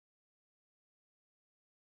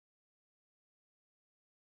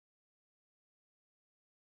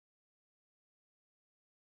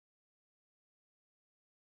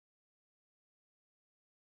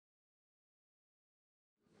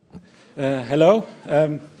Hello,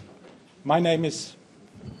 my name is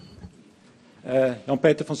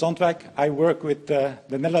Peter van Zandwijk. I work with the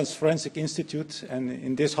Netherlands Forensic Institute, and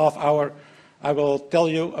in this half hour I will tell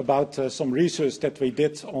you about some research that we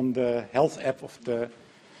did on the health app of the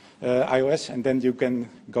iOS, and then you can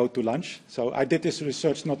go to lunch. So I did this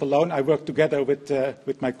research not alone. I worked together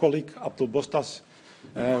with my colleague Abdul Bostas,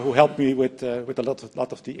 who helped me with a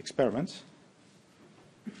lot of the experiments.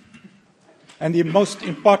 And the most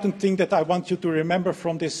important thing that I want you to remember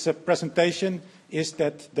from this presentation is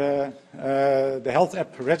that the health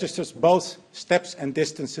app registers both steps and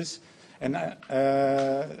distances. And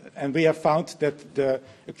we have found that the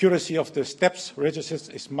accuracy of the steps registers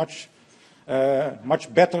is much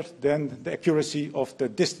better than the accuracy of the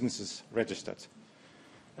distances registered.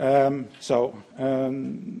 I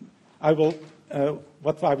will,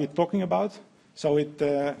 what are we talking about? So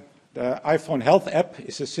the iPhone Health app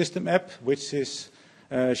is a system app which is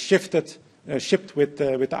shipped with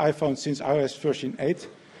the iPhone since iOS version 8.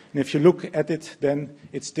 And if you look at it, then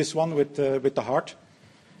it's this one with the heart.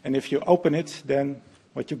 And if you open it, then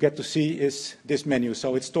what you get to see is this menu.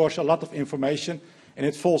 So it stores a lot of information, and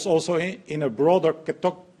it falls also in a broader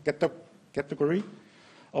category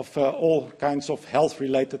of all kinds of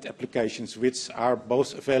health-related applications, which are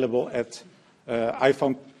both available at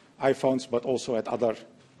iPhones, but also at other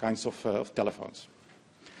kinds of telephones.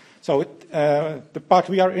 So the part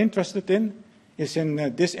we are interested in is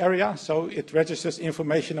in this area. So it registers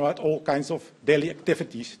information about all kinds of daily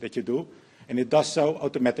activities that you do, and it does so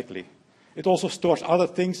automatically. It also stores other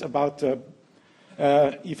things about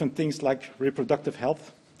even things like reproductive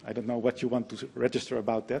health. I don't know what you want to register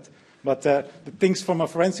about that. But the things from a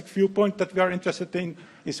forensic viewpoint that we are interested in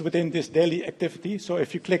is within this daily activity. So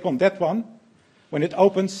if you click on that one, when it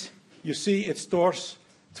opens, you see it stores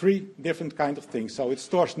three different kinds of things. So it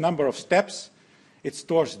stores number of steps, it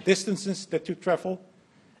stores distances that you travel,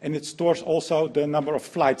 and it stores also the number of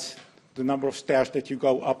flights, the number of stairs that you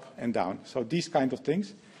go up and down. So these kind of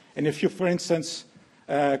things. And if you, for instance,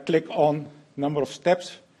 click on number of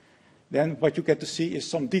steps, then what you get to see is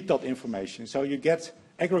some detailed information. So you get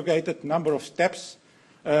aggregated number of steps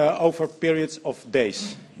over periods of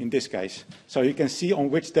days, in this case. So you can see on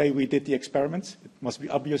which day we did the experiments. It must be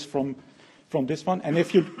obvious from this one. And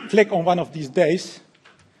if you click on one of these days,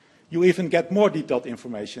 you even get more detailed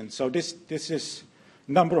information. So this is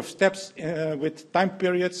number of steps with time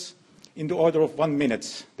periods in the order of 1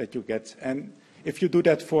 minute that you get. And if you do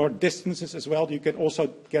that for distances as well, you can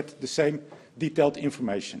also get the same detailed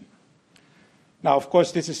information. Now, of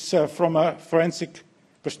course, this is from a forensic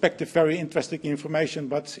perspective very interesting information,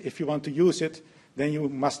 but if you want to use it, then you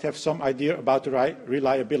must have some idea about the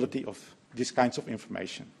reliability of these kinds of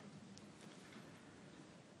information.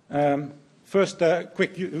 First, a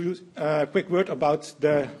quick word about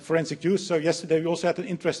the forensic use. So yesterday we also had an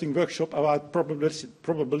interesting workshop about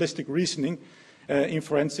probabilistic reasoning in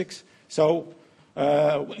forensics. So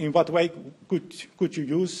in what way could you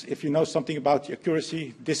use, if you know something about the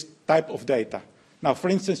accuracy, this type of data? Now, for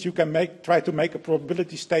instance, you can try to make a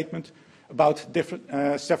probability statement about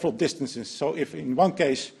several distances. So if in one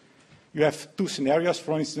case you have two scenarios,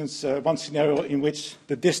 for instance, one scenario in which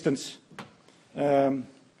the distance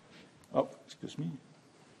excuse me.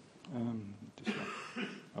 This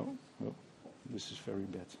one. Oh, this is very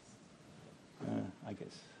bad. I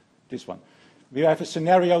guess this one. We have a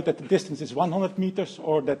scenario that the distance is 100 meters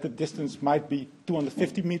or that the distance might be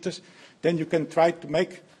 250 meters. Then you can try to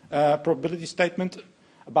make a probability statement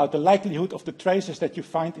about the likelihood of the traces that you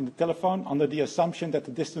find in the telephone under the assumption that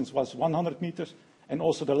the distance was 100 meters, and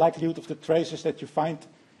also the likelihood of the traces that you find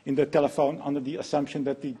in the telephone under the assumption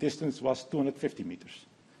that the distance was 250 meters.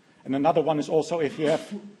 And another one is also if you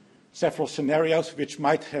have several scenarios which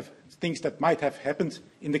might have things that might have happened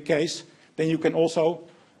in the case, then you can also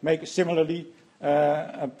make similarly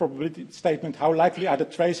a probability statement. How likely are the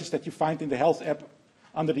traces that you find in the health app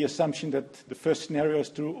under the assumption that the first scenario is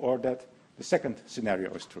true or that the second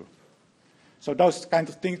scenario is true? So those kind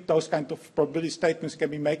of things, those kind of probability statements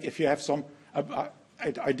can be made if you have some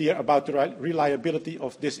idea about the reliability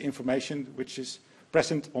of this information which is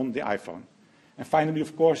present on the iPhone. And finally,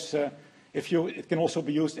 of course, it can also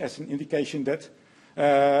be used as an indication that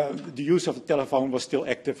the use of the telephone was still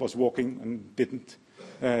active, was working, and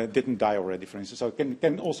didn't die already, for instance. So it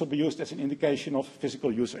can also be used as an indication of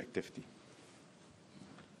physical user activity.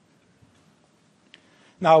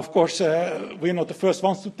 Now, of course, we're not the first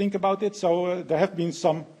ones to think about it. So there have been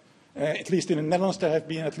some, at least in the Netherlands, there have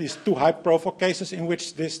been at least 2 high-profile cases in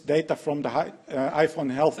which this data from the iPhone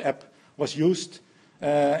Health app was used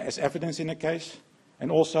as evidence in a case. And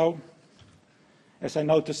also, As I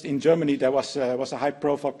noticed, in Germany there was a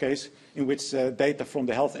high-profile case in which data from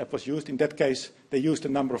the health app was used. In that case, they used the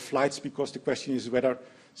number of flights because the question is whether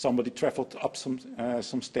somebody traveled up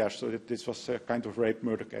some stairs. So this was a kind of rape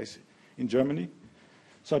murder case in Germany.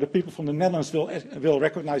 So the people from the Netherlands will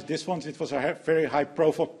recognize this one. It was a very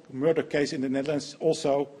high-profile murder case in the Netherlands.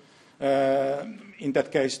 Also, in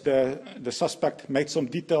that case, the suspect made some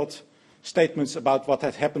detailed statements about what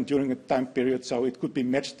had happened during a time period, so it could be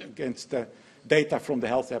matched against the data from the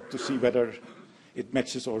health app to see whether it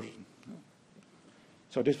matches or...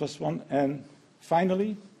 So this was one. And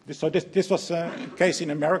finally, this was a case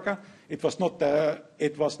in America. It was not the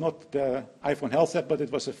iPhone health app, but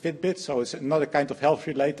it was a Fitbit, so it's another kind of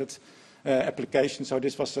health-related application. So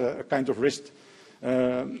this was a kind of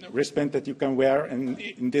wristband that you can wear, and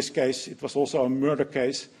in this case, it was also a murder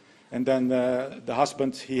case. And then the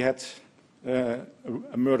husband, he had a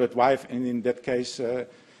murdered wife, and in that case,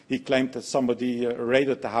 he claimed that somebody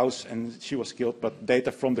raided the house and she was killed, but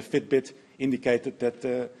data from the Fitbit indicated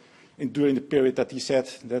that during the period that he said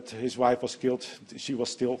that his wife was killed,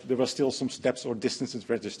 there were still some steps or distances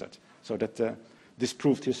registered. So that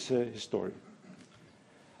disproved his story.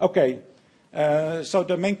 Okay, so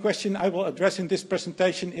the main question I will address in this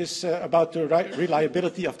presentation is about the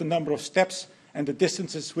reliability of the number of steps and the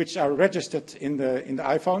distances which are registered in the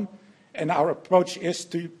iPhone. And our approach is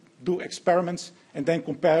to do experiments and then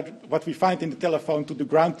compare what we find in the telephone to the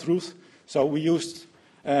ground truth. So we used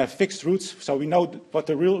fixed routes, so we know what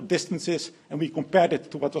the real distance is, and we compared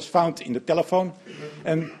it to what was found in the telephone.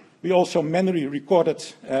 And we also manually recorded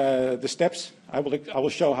the steps. I will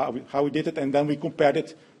show how we did it, and then we compared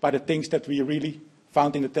it by the things that we really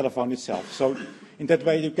found in the telephone itself. So in that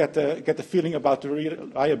way, you get a feeling about the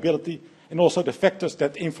reliability and also the factors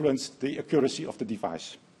that influence the accuracy of the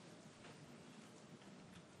device.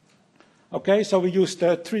 Okay, so we used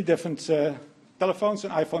 3 different telephones,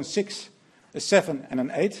 an iPhone 6, a 7, and an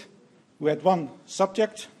 8. We had one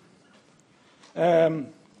subject.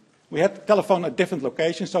 We had the telephone at different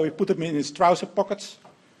locations, so we put it in his trouser pockets.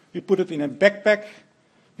 We put it in a backpack.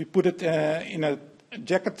 We put it in a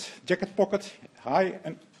jacket pocket, high,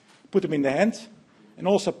 and put him in the hand, and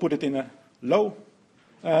also put it in a low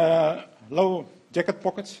jacket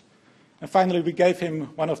pocket. And finally, we gave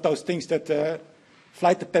him one of those things that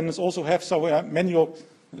flight attendants also have, so manual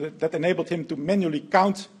that enabled him to manually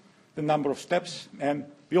count the number of steps. And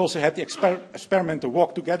we also had the experimenter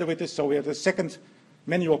walk together with us, so we had a second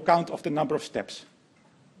manual count of the number of steps.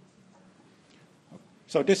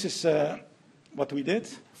 So this is what we did.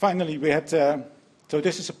 Finally, we had, so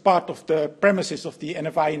this is a part of the premises of the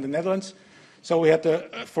NFI in the Netherlands. So we had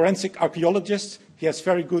a forensic archaeologist. He has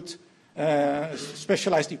very good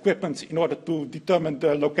specialized equipment in order to determine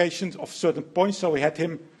the locations of certain points. So we had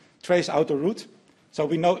him trace out a route. So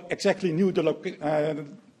we exactly knew the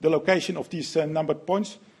location of these numbered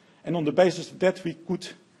points. And on the basis of that, we could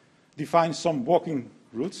define some walking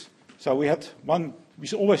routes. So we had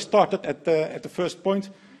we always started at the first point,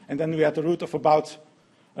 and then we had a route of about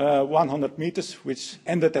 100 meters, which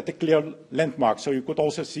ended at a clear landmark. So you could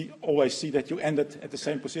also always see that you ended at the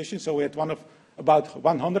same position. So we had one of about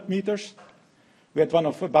 100 meters. We had one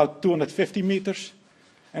of about 250 meters.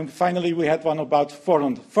 And finally, we had one about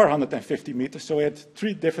 450 meters. So we had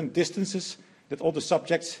 3 different distances that all the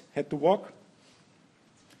subjects had to walk.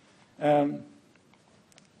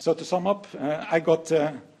 So to sum up, I got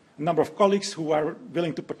a number of colleagues who are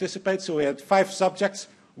willing to participate. So we had 5 subjects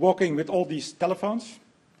walking with all these telephones.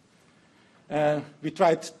 We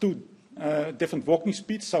tried 2 different walking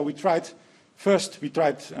speeds. So first we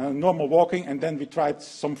tried normal walking, and then we tried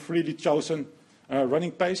some freely chosen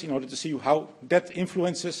running pace in order to see how that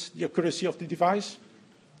influences the accuracy of the device.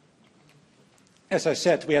 As I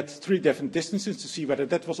said, we had 3 different distances to see whether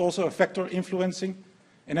that was also a factor influencing.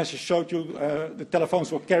 And as I showed you, the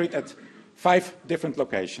telephones were carried at 5 different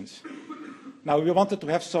locations. Now, we wanted to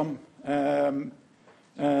have some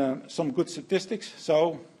good statistics.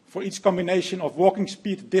 So for each combination of walking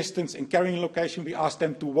speed, distance, and carrying location, we asked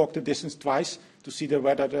them to walk the distance twice to see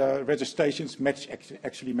whether the registrations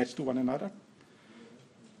actually match to one another.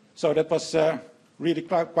 So that was really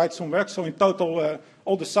quite some work. So in total,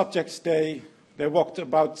 all the subjects, they walked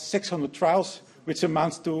about 600 trials, which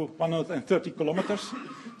amounts to 130 kilometers.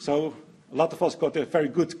 So a lot of us got a very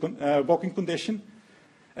good walking condition.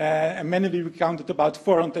 And manually, we counted about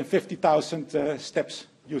 450,000 steps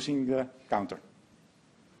using the counter.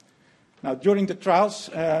 Now, during the trials,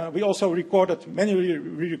 we also manually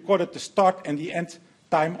recorded the start and the end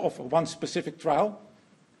time of one specific trial.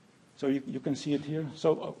 So you can see it here.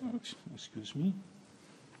 So, excuse me.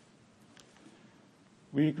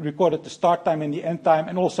 We recorded the start time and the end time,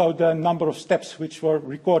 and also the number of steps which were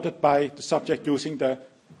recorded by the subject using the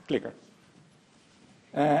clicker.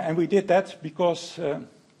 And we did that because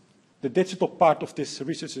the digital part of this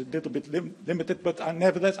research is a little bit limited, but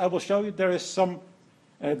nevertheless, I will show you there is some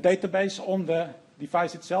database on the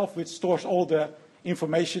device itself which stores all the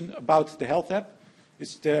information about the health app.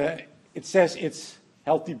 It says it's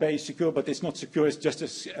healthy-based secure, but it's not secure. It's just a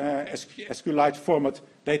SQLite format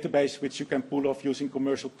database which you can pull off using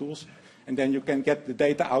commercial tools, and then you can get the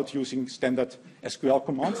data out using standard SQL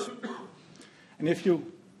commands. And if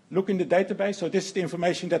you look in the database, so this is the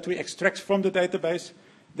information that we extract from the database,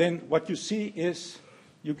 then what you see is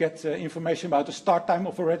you get information about the start time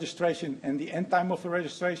of a registration and the end time of a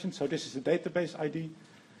registration. So this is the database ID.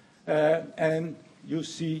 And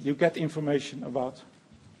you get information about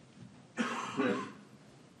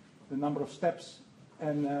the number of steps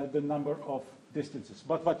and the number of distances.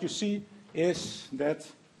 But what you see is that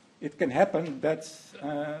it can happen that,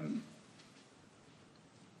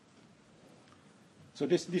 so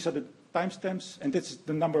these are the timestamps, and this is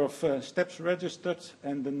the number of steps registered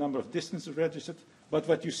and the number of distances registered. But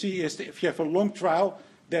what you see is that if you have a long trial,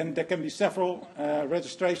 then there can be several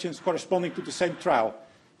registrations corresponding to the same trial.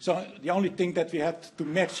 So the only thing that we had to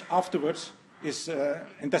match afterwards is,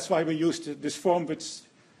 and that's why we used this form which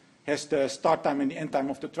has the start time and the end time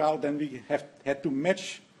of the trial, then we had to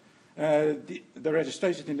match the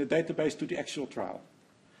registration in the database to the actual trial.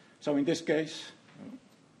 So in this case,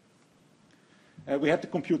 we had to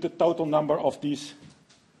compute the total number of these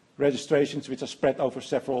registrations which are spread over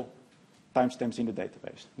several timestamps in the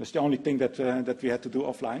database. That's the only thing that we had to do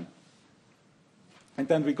offline. And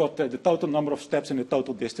then we got the total number of steps and the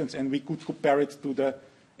total distance, and we could compare it to the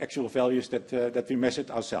actual values that we measured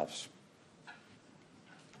ourselves.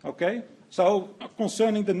 Okay, so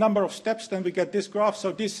concerning the number of steps, then we get this graph.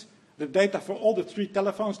 So the data for all the 3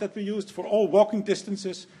 telephones that we used, for all walking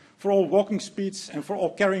distances, for all walking speeds, and for all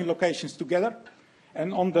carrying locations together.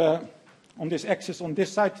 And on this axis on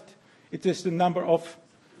this side, it is the number of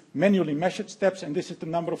manually measured steps, and this is the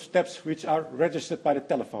number of steps which are registered by the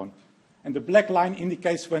telephone. And the black line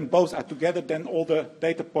indicates when both are together, then all the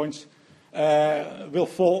data points will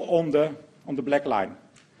fall on the black line.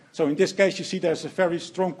 So in this case, you see there's a very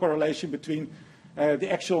strong correlation between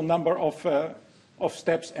the actual number of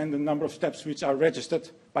steps and the number of steps which are registered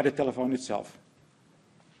by the telephone itself.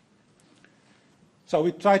 So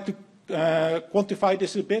we tried to quantify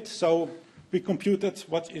this a bit. So we computed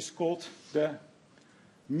what is called the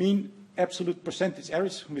mean absolute percentage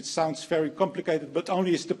errors, which sounds very complicated, but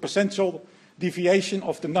only is the percentual deviation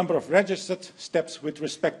of the number of registered steps with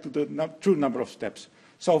respect to the true number of steps.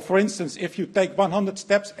 So, for instance, if you take 100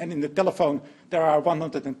 steps and in the telephone there are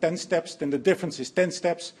 110 steps, then the difference is 10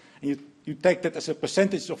 steps, and you take that as a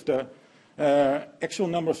percentage of the actual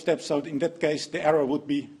number of steps. So in that case, the error would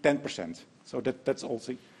be 10%. So that's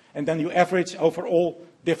also. And then you average over all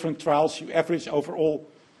different trials, you average over all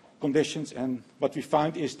conditions, and what we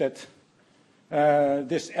found is that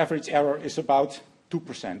this average error is about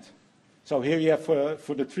 2%. So here you have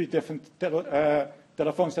for the 3 different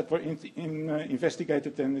telephones that were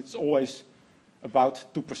investigated, and it's always about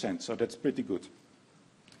 2%, so that's pretty good.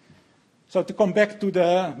 So to come back to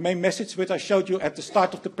the main message which I showed you at the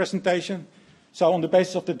start of the presentation, so on the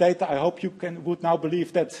basis of the data, I hope you would now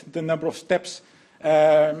believe that the number of steps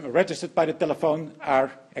registered by the telephone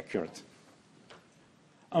are accurate.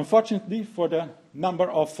 Unfortunately, for the number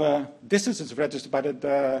of distances registered by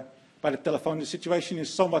the telephone, the situation is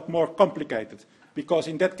somewhat more complicated, because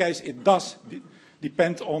in that case it does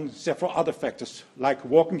depend on several other factors, like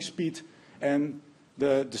walking speed and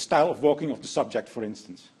the style of walking of the subject, for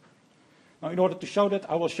instance. Now, in order to show that,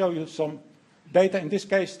 I will show you some data. In this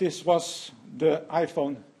case, this was the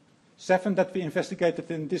iPhone 7 that we investigated.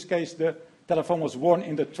 In this case, the telephone was worn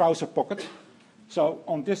in the trouser pocket. So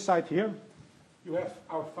on this side here, you have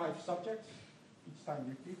our 5 subjects, each time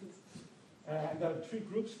repeated. And there are 3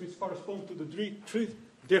 groups which correspond to the 3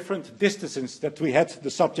 different distances that we had the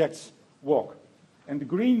subjects walk. And the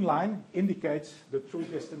green line indicates the true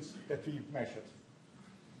distance that we measured.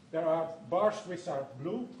 There are bars which are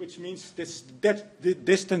blue, which means the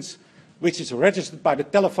distance which is registered by the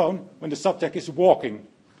telephone when the subject is walking.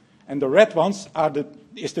 And the red ones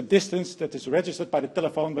is the distance that is registered by the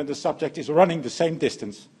telephone when the subject is running the same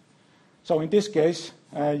distance. So in this case,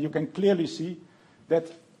 you can clearly see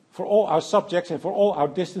that for all our subjects and for all our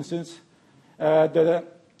distances, the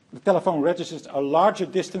telephone registers a larger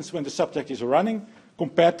distance when the subject is running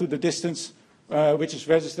compared to the distance which is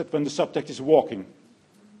registered when the subject is walking.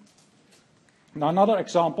 Now, another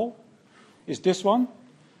example is this one.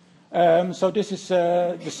 So this is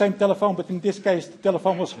the same telephone, but in this case, the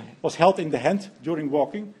telephone was held in the hand during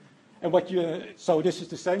walking. And so this is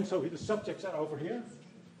the same. So the subjects are over here.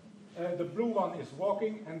 The blue one is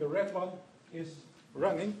walking, and the red one is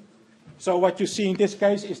running. So what you see in this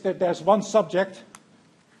case is that there's one subject.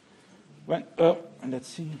 Let's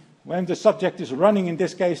see. When the subject is running, in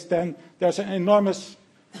this case, then there's an enormous,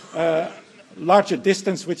 larger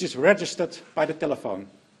distance which is registered by the telephone.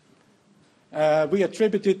 We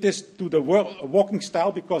attributed this to the walking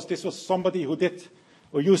style because this was somebody who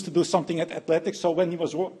used to do something at athletics. So when he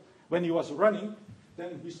was running,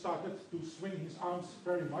 then he started to swing his arms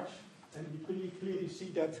very much, and you can clearly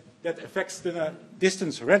see that affects the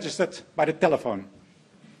distance registered by the telephone.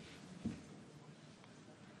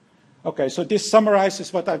 Okay, so this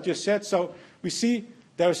summarizes what I've just said. So we see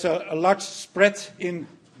there's a large spread in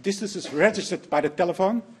distances registered by the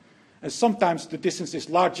telephone. And sometimes the distance is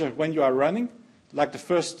larger when you are running, like the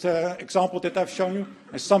first example that I've shown you.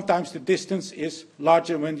 And sometimes the distance is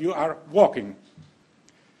larger when you are walking.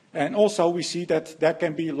 And also we see that there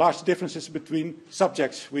can be large differences between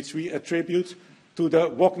subjects, which we attribute to the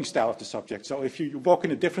walking style of the subject. So if you walk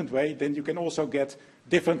in a different way, then you can also get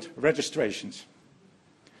different registrations.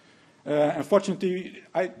 Unfortunately,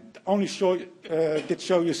 I only did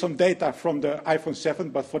show you some data from the iPhone 7,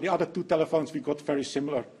 but for the other two telephones, we got very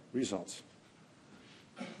similar results.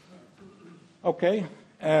 Okay.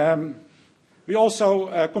 We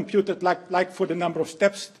also computed, like for the number of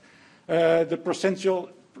steps, the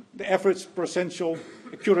average percentual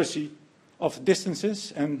accuracy of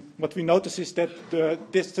distances. And what we notice is that the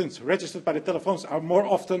distance registered by the telephones are more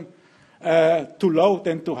often too low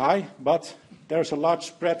than too high, but there's a large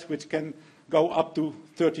spread which can go up to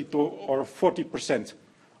 30 or 40%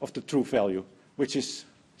 of the true value, which is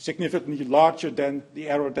significantly larger than the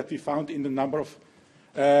error that we found in the number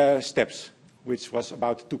of steps, which was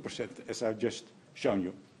about 2%, as I've just shown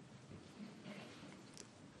you.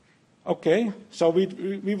 Okay, so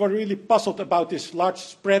we were really puzzled about this large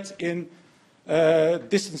spread in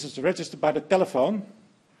distances registered by the telephone,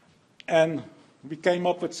 and we came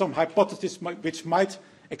up with some hypotheses which might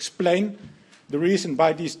explain the reason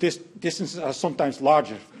why these distances are sometimes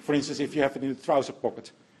larger. For instance, if you have it in the trouser pocket.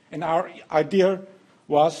 And our idea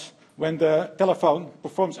was when the telephone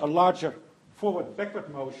performs a larger forward-backward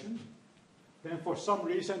motion, then for some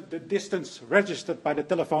reason the distance registered by the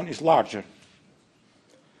telephone is larger.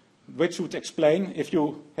 Which would explain, if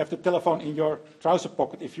you have the telephone in your trouser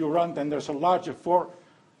pocket, if you run, then there's a larger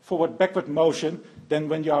forward-backward motion than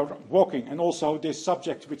when you are walking. And also this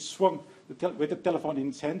subject which swung with the telephone in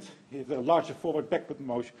its hand, has a larger forward-backward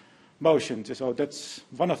motion. So that's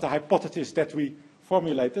one of the hypotheses that we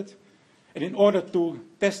formulated. And in order to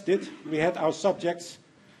test it, we had our subjects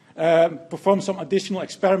perform some additional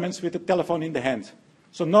experiments with the telephone in the hand.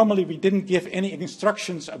 So normally we didn't give any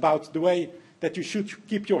instructions about the way that you should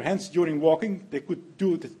keep your hands during walking. They could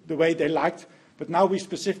do it the way they liked. But now we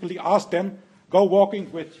specifically asked them, go walking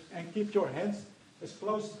and keep your hands as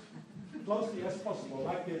closely as possible,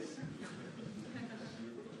 like this.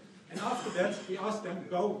 And after that, we asked them,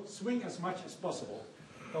 go swing as much as possible.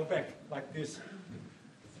 Go back, like this.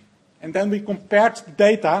 And then we compared the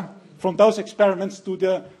data from those experiments to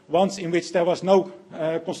the ones in which there was no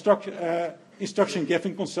instruction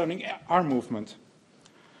given concerning arm movement.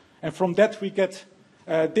 And from that, we get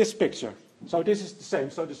this picture. So this is the same.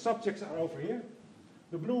 So the subjects are over here.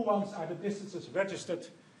 The blue ones are the distances registered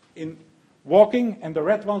in walking, and the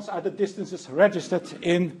red ones are the distances registered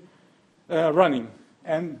in running.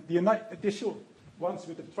 And the additional ones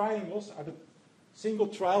with the triangles are the single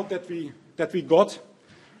trial that we got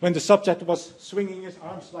when the subject was swinging his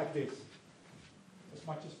arms like this, as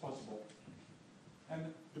much as possible. And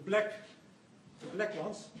the black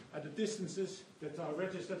ones are the distances that are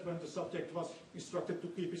registered when the subject was instructed to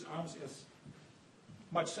keep his arms as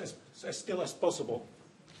much as still as possible.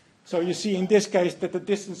 So you see in this case that the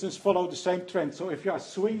distances follow the same trend. So if you are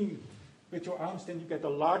swinging with your arms, then you get a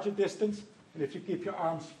larger distance. And if you keep your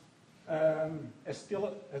arms as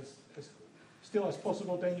still as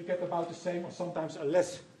possible, then you get about the same or sometimes a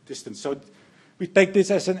less distance. So we take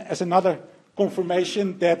this as another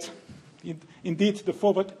confirmation that indeed the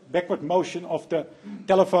forward-backward motion of the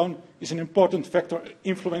telephone is an important factor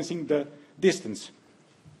influencing the distance.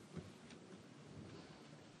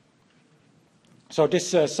 So this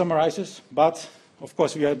summarizes, but of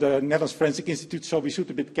course we are the Netherlands Forensic Institute, so we should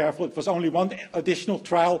be a bit careful. It was only one additional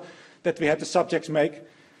trial that we had the subjects make,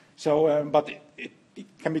 so, but it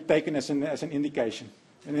can be taken as an indication.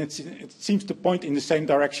 And it seems to point in the same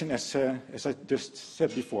direction as I just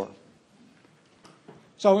said before.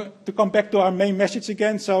 So to come back to our main message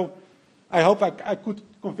again, so I hope I could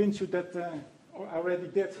convince you that, or I already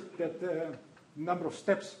did, that the number of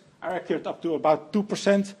steps are accurate up to about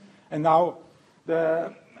 2%, and now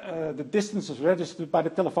the distances registered by the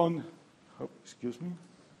telephone,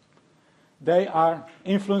 they are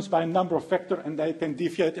influenced by a number of factors, and they can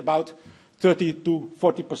deviate about 30 to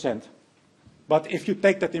 40%. But if you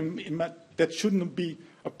take that that shouldn't be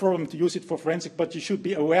a problem to use it for forensic, but you should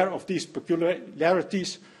be aware of these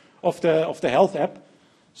peculiarities of the health app.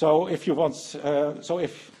 So if you want,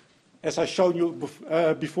 as I showed you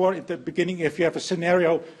before at the beginning, if you have a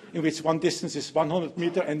scenario in which one distance is 100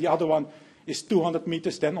 meters and the other one is 200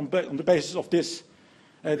 meters, then on the basis of this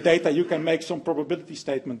data you can make some probability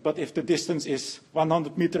statement. But if the distance is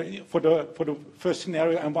 100 meters for the first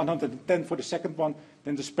scenario and 110 for the second one,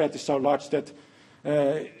 then the spread is so large that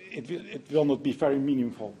it will not be very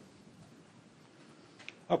meaningful.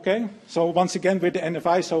 Okay, so once again with the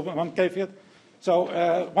NFI, so one caveat.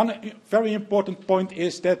 So one very important point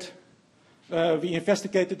is that we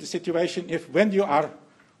investigated the situation if when you are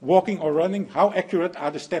walking or running, how accurate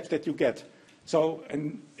are the steps that you get. So,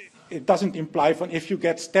 and it doesn't imply from if you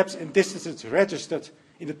get steps and distances registered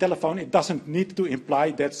in the telephone, it doesn't need to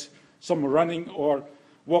imply that some running or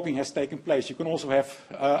walking has taken place. You can also have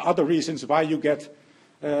other reasons why you get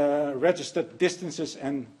registered distances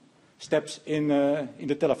and steps in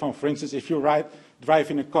the telephone. For instance, if you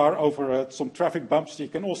drive in a car over some traffic bumps, you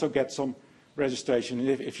can also get some registration.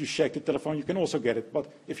 If you shake the telephone, you can also get it.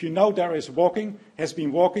 But if you know there is walking, has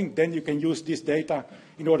been walking, then you can use this data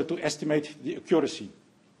in order to estimate the accuracy.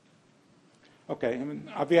 Okay, I mean,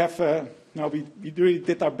 we have now we really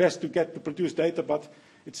did our best to produce data, but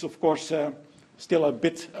it's of course still a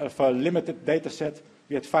bit of a limited data set.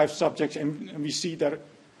 We had 5 subjects, and we see that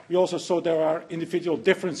we also saw there are individual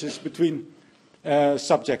differences between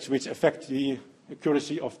subjects which affect the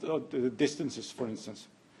accuracy of the distances, for instance.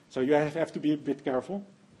 So you have to be a bit careful.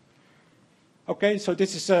 Okay, so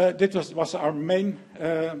this was our main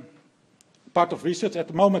part of research. At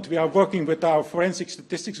the moment, we are working with our forensic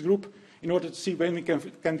statistics group in order to see when we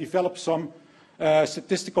can develop some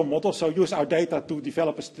statistical model. So use our data to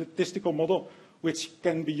develop a statistical model which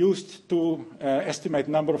can be used to estimate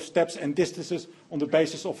number of steps and distances on the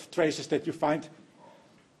basis of traces that you find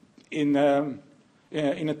in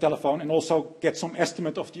a telephone, and also get some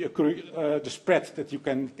estimate of the spread that you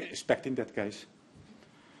can expect in that case.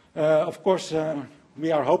 Of course,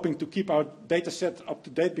 we are hoping to keep our data set up to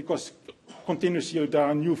date because continuously there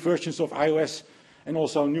are new versions of iOS and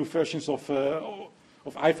also new versions of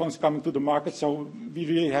iPhones coming to the market. So we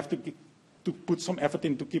really have to put some effort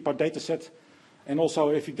in to keep our data set. And also,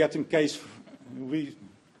 if you get in case, we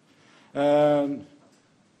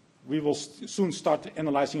will soon start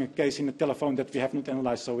analyzing a case in a telephone that we have not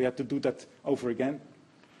analyzed, so we have to do that over again.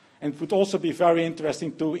 And it would also be very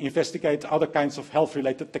interesting to investigate other kinds of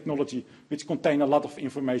health-related technology which contain a lot of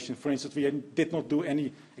information. For instance, we did not do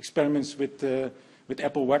any experiments with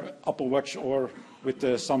Apple Watch or with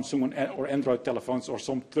Samsung or Android telephones or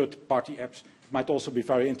some third-party apps. It might also be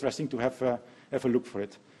very interesting to have a look for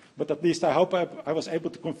it. But at least I hope I was able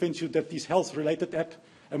to convince you that these health-related apps,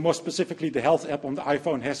 and more specifically the health app on the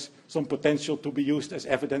iPhone, has some potential to be used as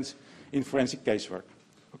evidence in forensic casework.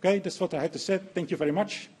 Okay, that's what I had to say. Thank you very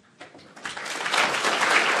much.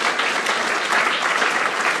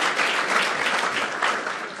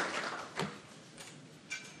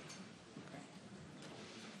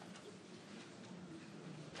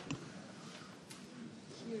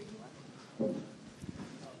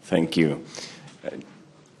 Thank you.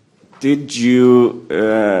 Did you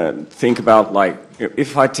think about, like,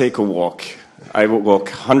 if I take a walk, I will walk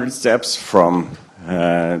 100 steps from,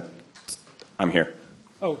 I'm here.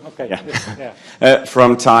 Oh, okay. Yeah. Yes, yeah.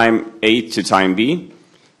 From time A to time B,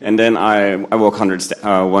 and then I walk 100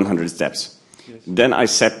 steps. Yes. Then I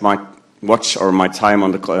set my watch or my time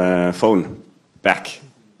on the phone back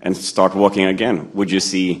and start walking again. Would you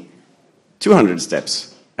see 200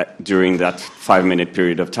 steps during that 5-minute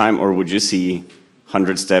period of time, or would you see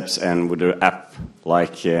 100 steps, and would the app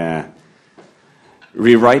like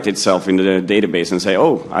rewrite itself in the database and say,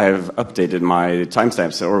 oh, I have updated my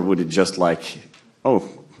timestamps, or would it just like, oh,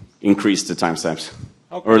 increase the timestamps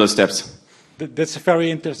or the steps? That's a very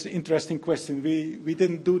interesting question. We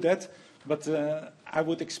didn't do that, but I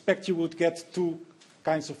would expect you would get 2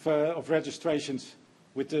 kinds of registrations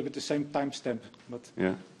with the same timestamp. But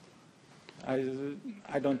yeah.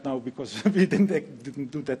 I don't know, because we didn't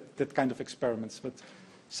do that kind of experiments. But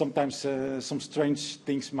sometimes some strange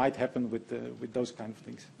things might happen with those kind of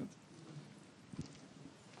things.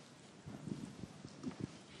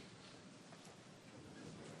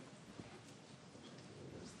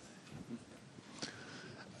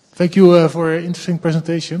 Thank you for an interesting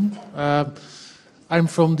presentation. I'm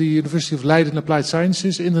from the University of Leiden Applied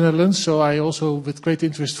Sciences in the Netherlands, so I also, with great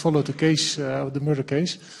interest, followed the case, the murder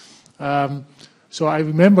case. So I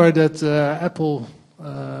remember that Apple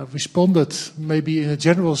responded, maybe in a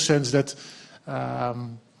general sense, that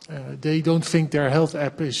they don't think their health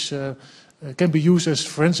app is can be used as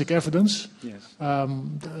forensic evidence. Yes.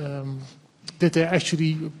 Did they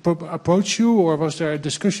actually approach you, or was there a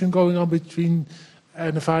discussion going on between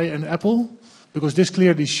NFI and Apple? Because this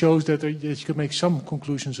clearly shows that you can make some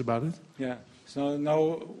conclusions about it. Yeah. So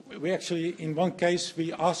no, we actually, in one case,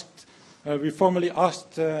 we formally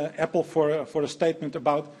asked Apple for a statement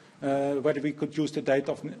about whether we could use the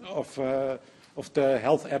data of the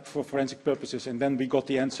health app for forensic purposes, and then we got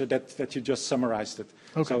the answer that you just summarized it.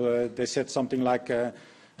 Okay. So they said something like,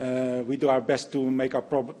 we do our best to make our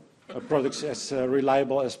products as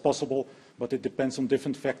reliable as possible, but it depends on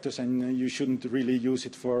different factors, and you shouldn't really use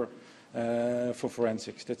it for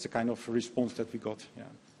forensics. That's the kind of response that we got. Yeah.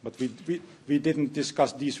 But we didn't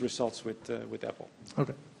discuss these results with Apple.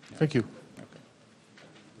 Okay. Yeah. Thank you.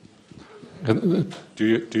 Okay.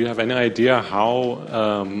 Do you have any idea how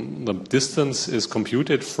the distance is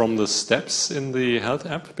computed from the steps in the health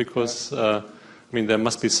app? Because I mean, there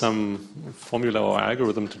must be some formula or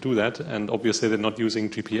algorithm to do that, and obviously they're not using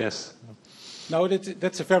GPS. No,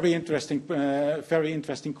 that's a very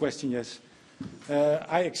interesting question. Yes.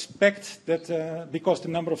 I expect that because the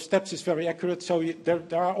number of steps is very accurate, so there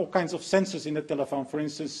are all kinds of sensors in the telephone, for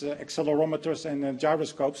instance, accelerometers and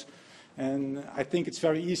gyroscopes, and I think it's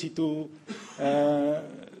very easy to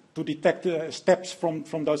detect steps from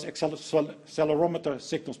those accelerometer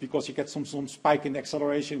signals, because you get some spike in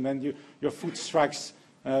acceleration when your foot strikes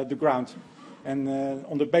the ground. And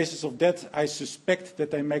on the basis of that, I suspect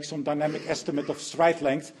that they make some dynamic estimate of stride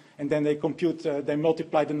length, and then they they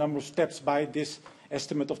multiply the number of steps by this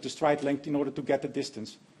estimate of the stride length in order to get the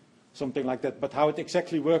distance, something like that. But how it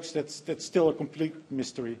exactly works, that's still a complete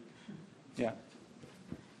mystery. Yeah.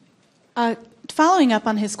 Following up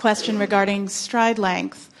on his question regarding stride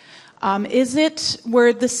length,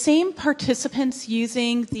 were the same participants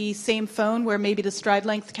using the same phone, where maybe the stride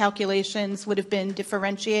length calculations would have been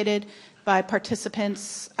differentiated by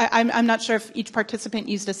participants? I'm not sure if each participant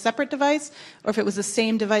used a separate device, or if it was the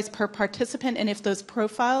same device per participant, and if those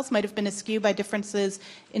profiles might have been askew by differences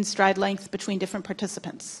in stride length between different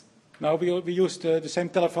participants. No, we used the same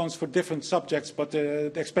telephones for different subjects, but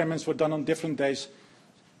the experiments were done on different days.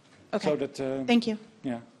 Okay. So that, thank you.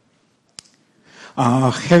 Yeah.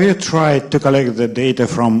 Have you tried to collect the data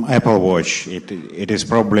from Apple Watch? It is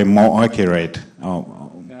probably more accurate.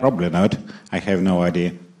 Probably not. I have no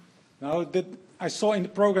idea. No, I saw in the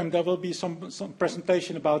program there will be some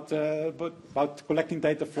presentation about collecting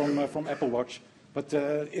data from Apple Watch, but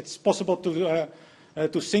it's possible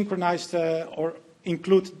to synchronize or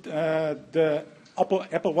include the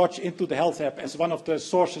Apple Watch into the health app as one of the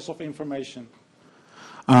sources of information.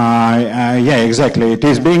 Yeah, exactly. It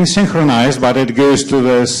is being synchronized, but it goes to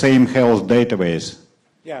the same health database.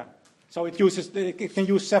 Yeah, so it can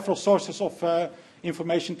use several sources of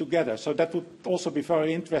information together. So that would also be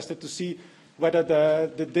very interesting to see whether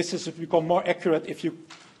the distance will become more accurate if you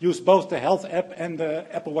use both the health app and the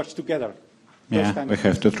Apple Watch together. Yeah, we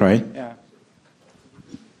have to try. Yeah.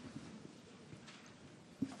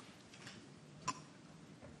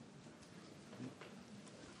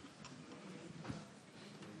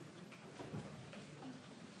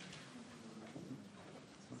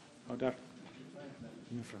 Oh, daar.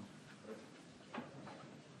 Mevrouw.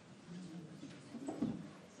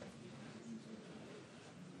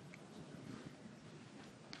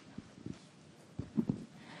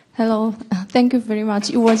 Hello, thank you very much.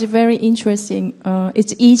 It was very interesting.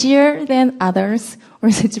 It's easier than others, or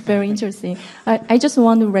it's very interesting. I just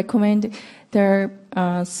want to recommend the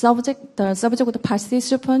subject of the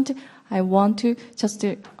participant. I want to just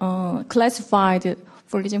classify,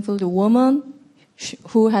 for example, the woman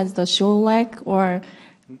who has the short leg, or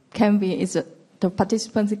the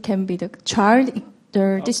participant can be the child.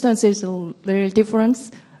 The distance is a little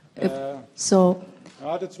different.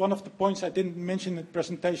 That's one of the points I didn't mention in the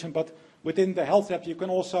presentation, but within the health app you can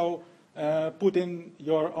also put in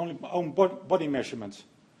your own body measurements.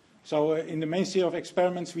 So in the main series of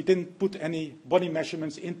experiments we didn't put any body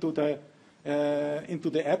measurements into the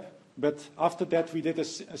app, but after that we did a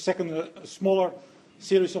second smaller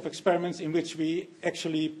series of experiments in which we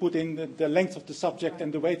actually put in the length of the subject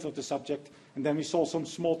and the weight of the subject, and then we saw some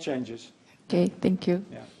small changes. Okay, thank you.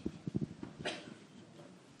 Yeah.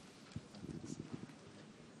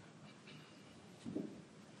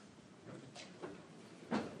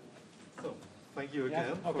 Thank thank you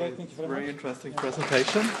again Okay, thank you very very much. interesting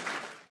presentation.